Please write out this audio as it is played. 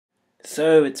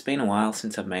So it's been a while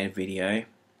since I've made a video,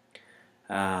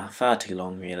 far too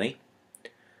long really,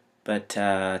 but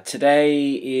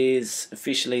today is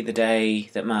officially the day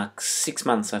that marks 6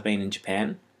 months I've been in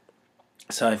Japan,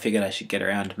 so I figured I should get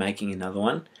around to making another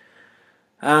one.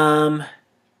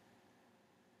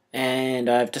 And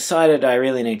I've decided I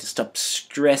really need to stop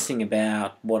stressing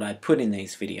about what I put in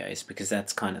these videos, because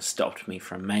that's kind of stopped me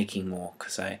from making more,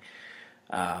 because I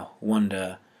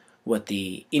wonder what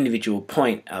the individual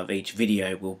point of each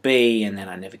video will be, and then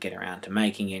I never get around to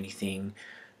making anything.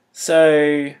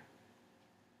 So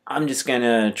I'm just going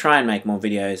to try and make more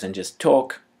videos and just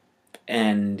talk,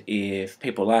 and if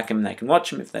people like them they can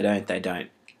watch them, if they don't, they don't.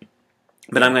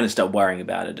 But I'm going to stop worrying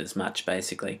about it as much,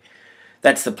 basically.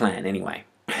 That's the plan anyway.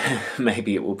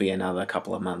 Maybe it will be another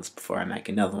couple of months before I make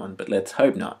another one, but let's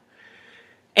hope not.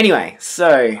 Anyway,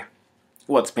 so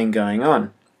what's been going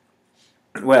on?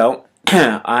 Well,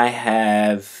 I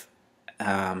have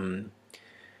handed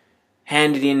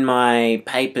in my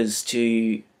papers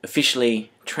to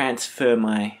officially transfer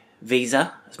my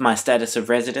visa, my status of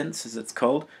residence as it's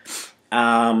called.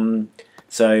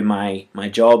 So my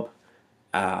job,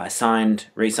 I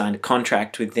re-signed a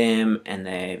contract with them, and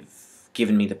they've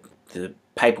given me the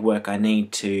paperwork I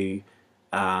need to,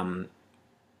 well,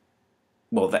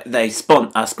 they are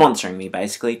sponsoring me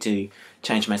basically to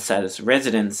change my status of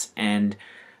residence, and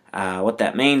what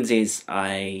that means is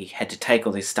I had to take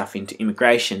all this stuff into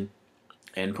immigration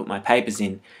and put my papers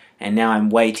in, and now I'm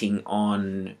waiting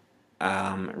on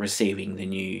receiving the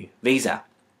new visa.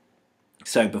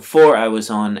 So before I was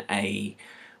on a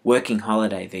working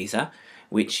holiday visa,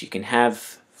 which you can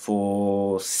have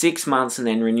for 6 months and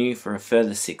then renew for a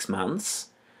further 6 months,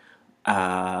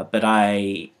 but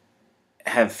I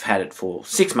have had it for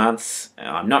 6 months.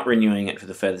 I'm not renewing it for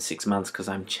the further 6 months because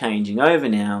I'm changing over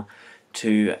now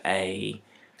to a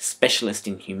specialist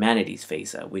in humanities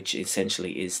visa, which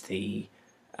essentially is the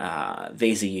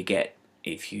visa you get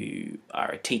if you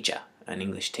are a teacher, an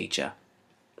English teacher.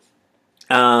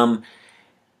 Now,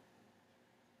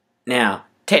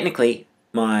 technically,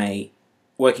 my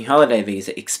working holiday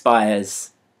visa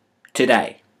expires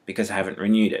today because I haven't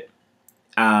renewed it,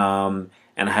 and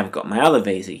I haven't got my other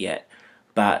visa yet.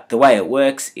 But the way it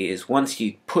works is once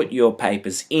you put your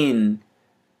papers in,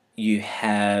 you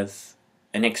have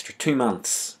an extra 2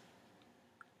 months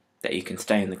that you can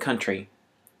stay in the country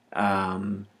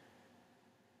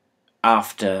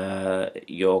after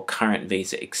your current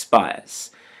visa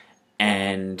expires,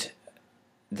 and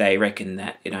they reckon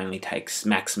that it only takes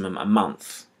maximum a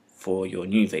month for your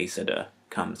new visa to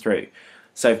come through,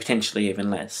 so potentially even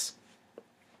less.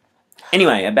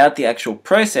 Anyway, about the actual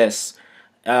process,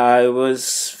 it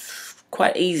was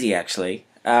quite easy actually.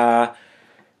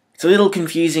 It's a little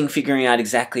confusing figuring out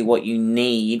exactly what you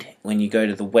need when you go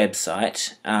to the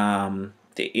website,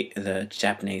 the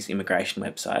Japanese immigration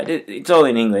website. It's all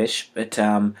in English, but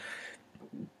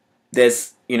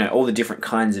there's all the different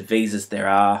kinds of visas there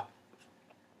are,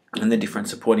 and the different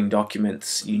supporting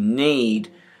documents you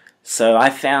need. So I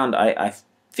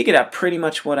figured out pretty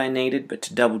much what I needed, but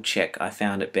to double check, I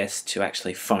found it best to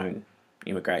actually phone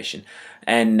immigration,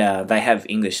 and they have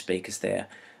English speakers there.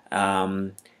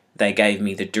 They gave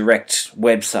me the direct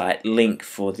website link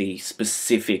for the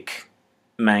specific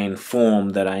main form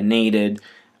that I needed.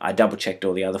 I double checked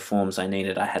all the other forms I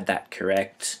needed. I had that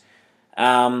correct.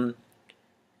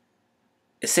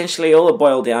 Essentially all it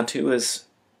boiled down to was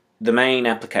the main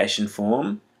application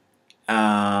form,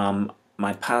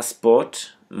 my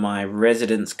passport, my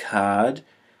residence card.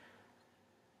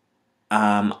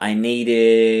 I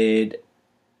needed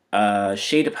a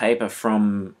sheet of paper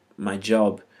from my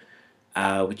job,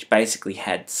 which basically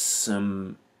had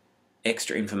some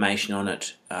extra information on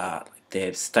it, like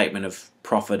their statement of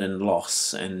profit and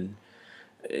loss, and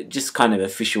just kind of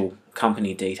official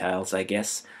company details, I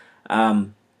guess.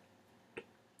 And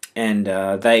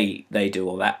they do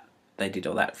all that. They did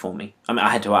all that for me. I mean, I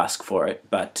had to ask for it,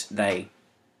 but they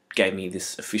gave me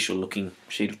this official-looking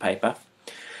sheet of paper.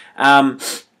 And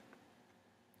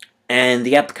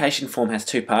the application form has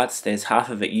 2 parts. There's half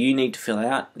of it you need to fill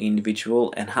out, the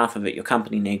individual, and half of it your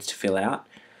company needs to fill out.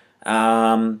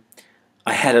 I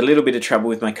had a little bit of trouble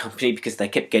with my company because they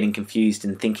kept getting confused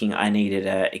and thinking I needed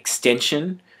an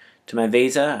extension to my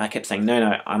visa. I kept saying,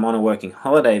 no, I'm on a working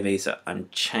holiday visa. I'm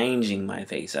changing my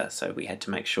visa. So we had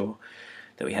to make sure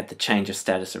that we had the change of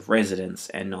status of residence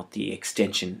and not the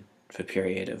extension for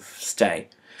period of stay.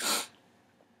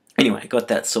 Anyway, got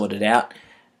that sorted out.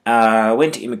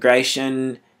 Went to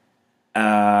immigration,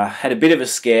 had a bit of a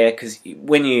scare because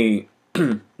when you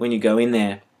when you go in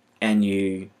there and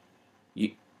you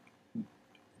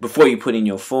before you put in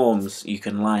your forms, you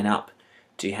can line up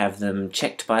Do you have them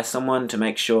checked by someone to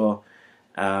make sure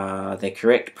they're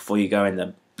correct before you go in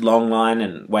the long line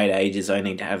and wait ages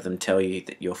only to have them tell you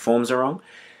that your forms are wrong?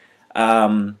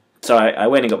 So I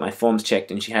went and got my forms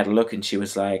checked, and she had a look and she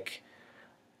was like,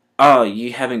 "Oh,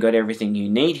 you haven't got everything you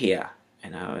need here."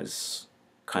 And I was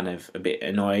kind of a bit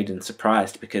annoyed and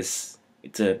surprised because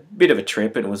it's a bit of a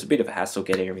trip and it was a bit of a hassle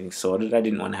getting everything sorted. I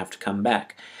didn't want to have to come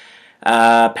back.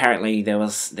 Apparently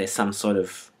there's some sort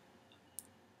of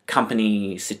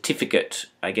company certificate,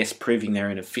 I guess, proving they're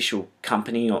an official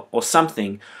company or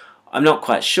something. I'm not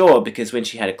quite sure, because when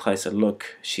she had a closer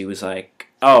look, she was like,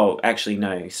 "Oh, actually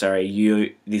no,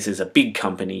 sorry, this is a big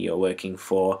company you're working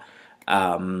for.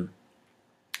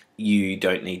 You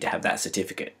don't need to have that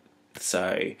certificate."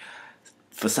 So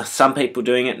for some people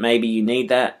doing it, maybe you need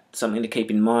that, something to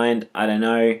keep in mind. I don't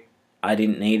know. I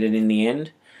didn't need it in the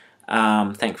end.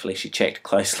 Thankfully she checked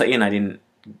closely and I didn't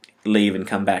leave and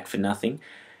come back for nothing.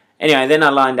 Anyway, then I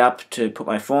lined up to put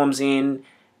my forms in,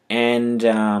 and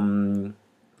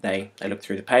they looked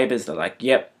through the papers. They're like,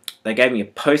 "Yep." They gave me a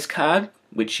postcard,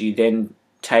 which you then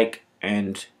take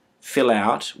and fill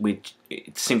out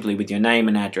simply with your name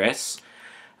and address,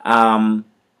 and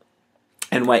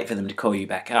wait for them to call you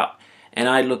back up. And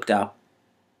I looked up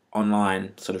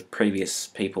online sort of previous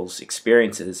people's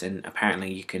experiences, and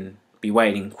apparently you can be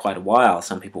waiting quite a while.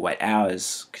 Some people wait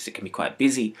hours because it can be quite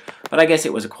busy, but I guess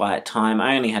it was a quiet time.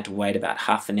 I only had to wait about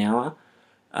half an hour.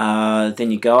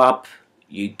 Then you go up,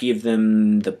 you give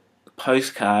them the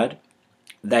postcard,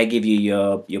 they give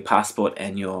you your passport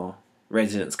and your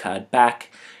residence card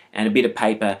back, and a bit of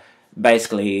paper.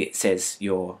 Basically it says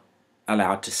you're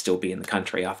allowed to still be in the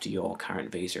country after your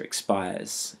current visa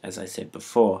expires, as I said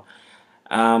before.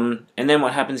 And then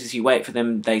what happens is you wait for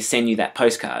them. They send you that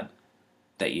postcard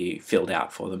that you filled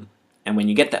out for them, and when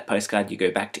you get that postcard you go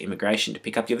back to immigration to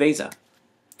pick up your visa.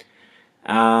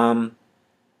 And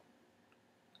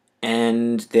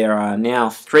there are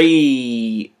now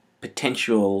 3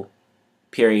 potential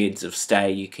periods of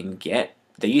stay you can get.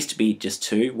 There used to be just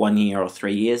 2, 1 year or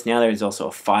 3 years. Now there is also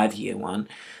a 5-year one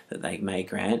that they may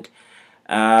grant.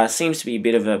 Seems to be a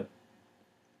bit of a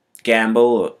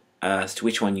gamble as to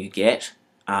which one you get.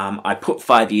 I put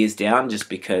 5 years down just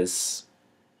because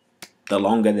the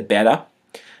longer the better.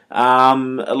 A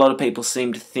lot of people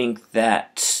seem to think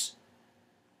that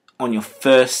on your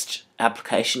first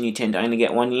application you tend to only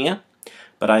get 1 year,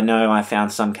 but I know I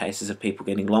found some cases of people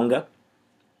getting longer,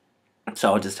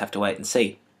 so I'll just have to wait and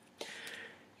see.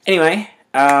 Anyway,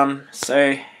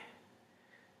 so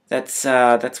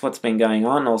that's what's been going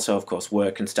on. Also, of course,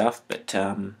 work and stuff, but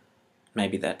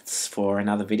maybe that's for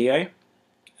another video.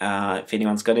 If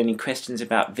anyone's got any questions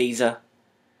about visa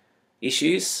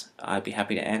issues, I'd be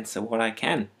happy to answer what I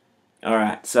can.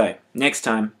 Alright, so next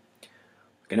time,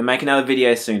 I'm going to make another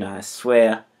video soon, I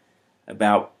swear,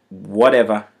 about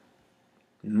whatever.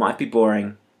 It might be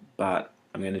boring, but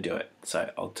I'm going to do it. So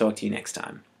I'll talk to you next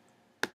time.